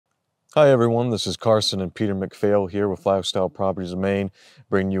Hi everyone, this is Carson and Peter McPhail here with Lifestyle Properties of Maine,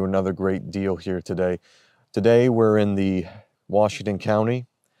 bringing you another great deal here today. Today we're in the Washington County.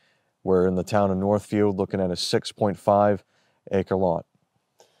 We're in the town of Northfield looking at a 6.5 acre lot.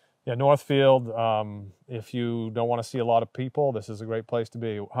 Yeah, Northfield, if you don't want to see a lot of people, this is a great place to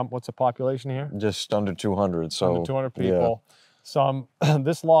be. What's the population here? Just under 200. So under 200 people. Yeah.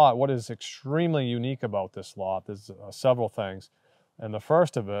 This lot, what is extremely unique about this lot, there's several things. And the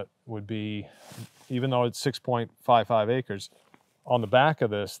first of it would be, even though it's 6.55 acres, on the back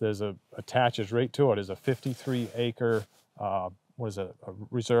of this, there's attaches right to it is a 53 acre, what is it, a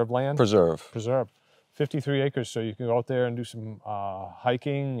reserve land? Preserve. 53 acres, so you can go out there and do some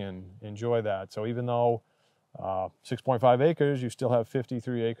hiking and enjoy that. So even though 6.5 acres, you still have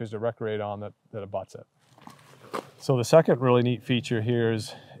 53 acres to recreate on that abuts it. So the second really neat feature here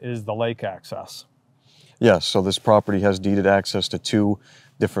is the lake access. Yes, so this property has deeded access to two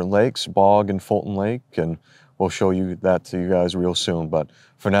different lakes, Bog and Fulton Lake, and we'll show you that to you guys real soon. But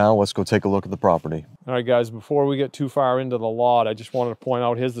for now, let's go take a look at the property. All right, guys, before we get too far into the lot, I just wanted to point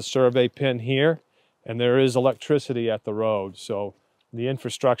out, here's the survey pin here, and there is electricity at the road. So the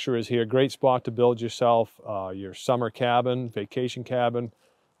infrastructure is here. Great spot to build yourself your summer cabin, vacation cabin,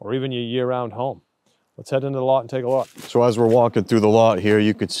 or even your year-round home. Let's head into the lot and take a look. So as we're walking through the lot here,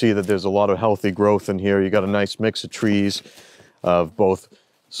 you could see that there's a lot of healthy growth in here. You got a nice mix of trees, of both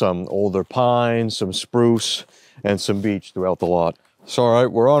some older pine, some spruce, and some beech throughout the lot. So all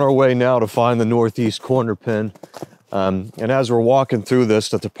right, we're on our way now to find the northeast corner pin. And as we're walking through this,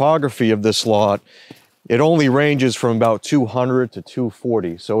 the topography of this lot, it only ranges from about 200 to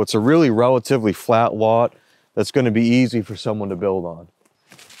 240. So it's a really relatively flat lot that's going to be easy for someone to build on.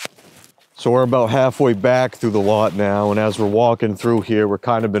 So we're about halfway back through the lot now, and as we're walking through here, we're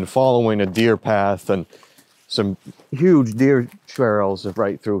kind of been following a deer path and some huge deer trails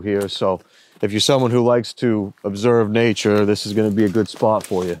right through here. So if you're someone who likes to observe nature, this is going to be a good spot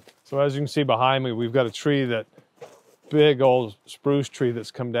for you. So as you can see behind me, we've got a tree, that big old spruce tree that's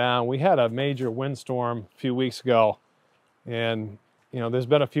come down. We had a major windstorm a few weeks ago, and you know, there's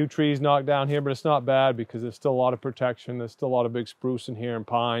been a few trees knocked down here, but it's not bad because there's still a lot of protection. There's still a lot of big spruce in here and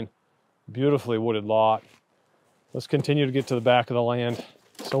pine. Beautifully wooded lot. Let's continue to get to the back of the land.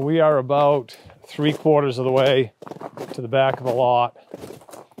 So we are about 3/4 of the way to the back of the lot,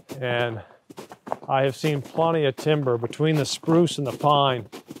 and I have seen plenty of timber between the spruce and the pine.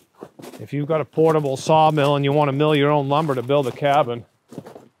 If you've got a portable sawmill and you want to mill your own lumber to build a cabin,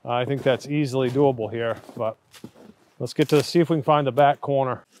 I think that's easily doable here. But let's see if we can find the back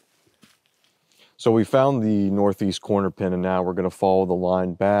corner. So we found the northeast corner pin, and now we're going to follow the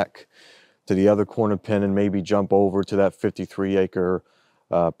line back to the other corner pin and maybe jump over to that 53 acre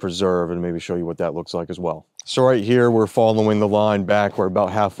preserve and maybe show you what that looks like as well. So right here, we're following the line back. We're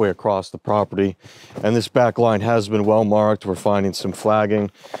about halfway across the property, and this back line has been well marked. We're finding some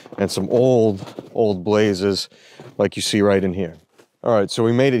flagging and some old blazes like you see right in here. All right, so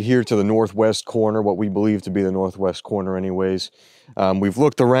we made it here to the northwest corner, what we believe to be the northwest corner anyways. We've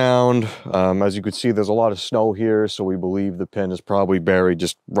looked around. As you can see, there's a lot of snow here, so we believe the pin is probably buried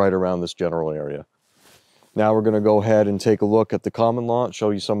just right around this general area. Now we're going to go ahead and take a look at the common lot,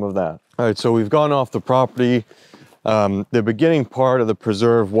 show you some of that. All right, so we've gone off the property. The beginning part of the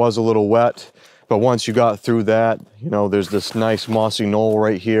preserve was a little wet, but once you got through that, you know, there's this nice mossy knoll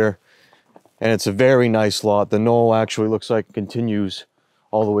right here, and it's a very nice lot. The knoll actually looks like it continues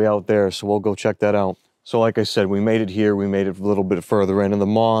all the way out there, so we'll go check that out. So like I said, we made it here. We made it a little bit further in, and the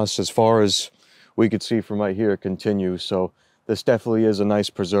moss, as far as we could see from right here, continues. So this definitely is a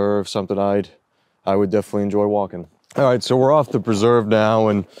nice preserve, something I would definitely enjoy walking. All right, so we're off the preserve now,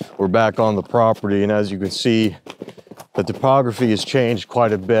 and we're back on the property. And as you can see, the topography has changed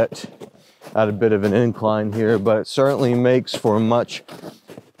quite a bit. At a bit of an incline here, but it certainly makes for a much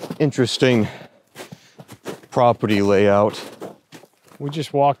interesting property layout. We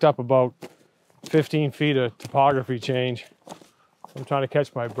just walked up about 15 feet of topography change. I'm trying to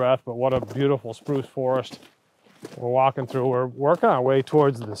catch my breath, but what a beautiful spruce forest we're walking through. We're working our way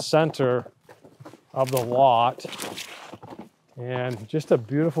towards the center of the lot, and just a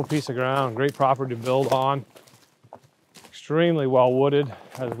beautiful piece of ground, great property to build on. Extremely well wooded,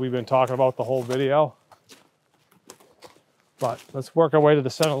 as we've been talking about the whole video. But let's work our way to the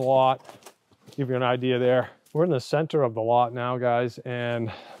center of the lot, give you an idea there. We're in the center of the lot now, guys,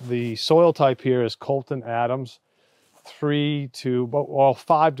 and the soil type here is Colton Adams, 5 to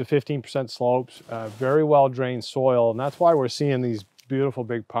 15% slopes, very well drained soil, and that's why we're seeing these beautiful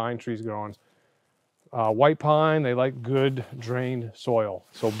big pine trees growing. White pine, they like good drained soil.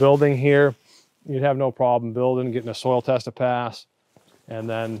 So building here, you'd have no problem building, getting a soil test to pass, and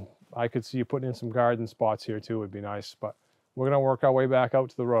then I could see you putting in some garden spots here too, would be nice, but we're gonna work our way back out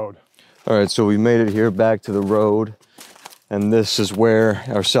to the road. All right, so we made it here back to the road, and this is where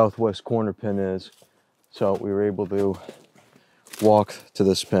our southwest corner pin is. So we were able to walk to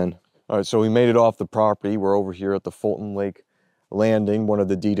this pin. All right, so we made it off the property. We're over here at the Fulton Lake landing, one of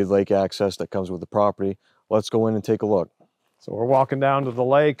the deeded lake access that comes with the property. Let's go in and take a look. So we're walking down to the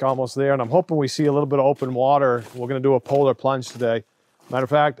lake, almost there, and I'm hoping we see a little bit of open water. We're gonna do a polar plunge today. Matter of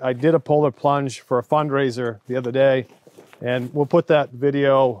fact, I did a polar plunge for a fundraiser the other day, and we'll put that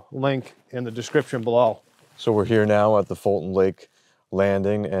video link in the description below. So we're here now at the Fulton Lake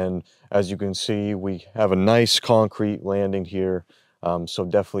landing, and as you can see, we have a nice concrete landing here. So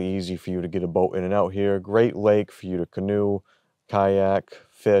definitely easy for you to get a boat in and out here. Great lake for you to canoe, kayak,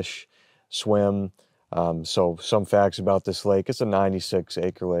 fish, swim. So some facts about this lake: it's a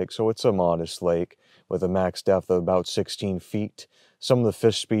 96-acre lake, so it's a modest lake with a max depth of about 16 feet. Some of the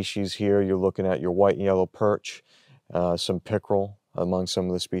fish species here, you're looking at your white and yellow perch, some pickerel among some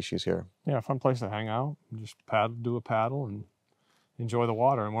of the species here. Yeah, fun place to hang out, just do a paddle and enjoy the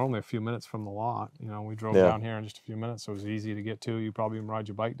water. And we're only a few minutes from the lot. You know, we drove down here in just a few minutes, so it was easy to get to. You probably even ride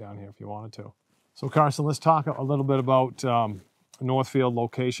your bike down here if you wanted to. So Carson, let's talk a little bit about Northfield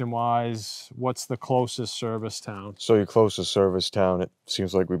location-wise. What's the closest service town? So your closest service town, it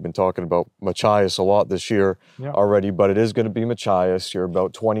seems like we've been talking about Machias a lot this year already, but it is going to be Machias. You're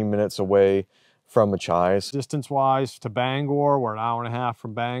about 20 minutes away from Machias. Distance-wise to Bangor, we're an hour and a half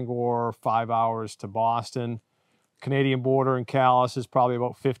from Bangor, 5 hours to Boston. Canadian border in Calais is probably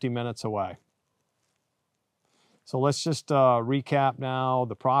about 50 minutes away. So let's just recap now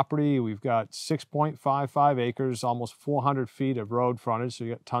the property. We've got 6.55 acres, almost 400 feet of road frontage, so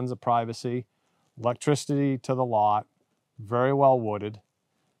you got tons of privacy. Electricity to the lot, very well wooded.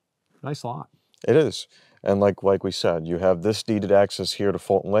 Nice lot. It is. And like we said, you have this deeded access here to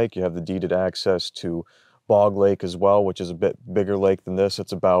Fulton Lake. You have the deeded access to Bog Lake as well, which is a bit bigger lake than this.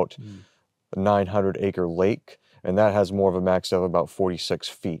 It's about a 900-acre lake, and that has more of a max of about 46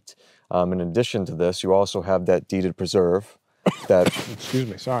 feet. In addition to this, you also have that deeded preserve that, excuse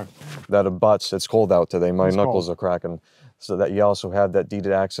me, sorry, that abuts. It's cold out today. My knuckles are cracking. So that you also have that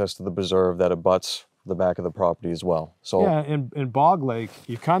deeded access to the preserve that abuts the back of the property as well. So yeah, in Bog Lake,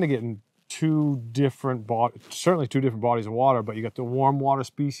 you're kind of getting certainly two different bodies of water, but you got the warm water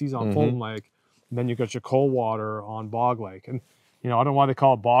species on Fulton Lake, and then you got your cold water on Bog Lake. And you know, I don't know why they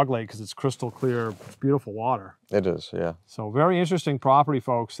call it Bog Lake, because it's crystal clear, beautiful water. It is, yeah. So very interesting property,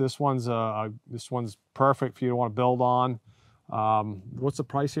 folks. This one's perfect for you to want to build on. What's the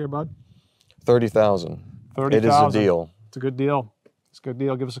price here, bud? $30,000. $30,000. It is a deal. It's a good deal. It's a good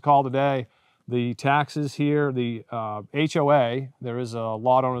deal. Give us a call today. The taxes here, the HOA, there is a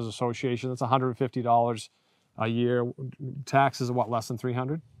lot owners association. That's $150 a year. Taxes are what, less than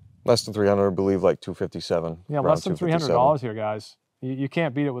 $300? Less than 300, I believe, like 257. Yeah, less than $300 here, guys. You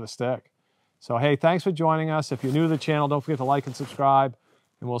can't beat it with a stick. So, hey, thanks for joining us. If you're new to the channel, don't forget to like and subscribe,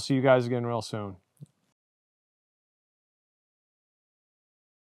 and we'll see you guys again real soon.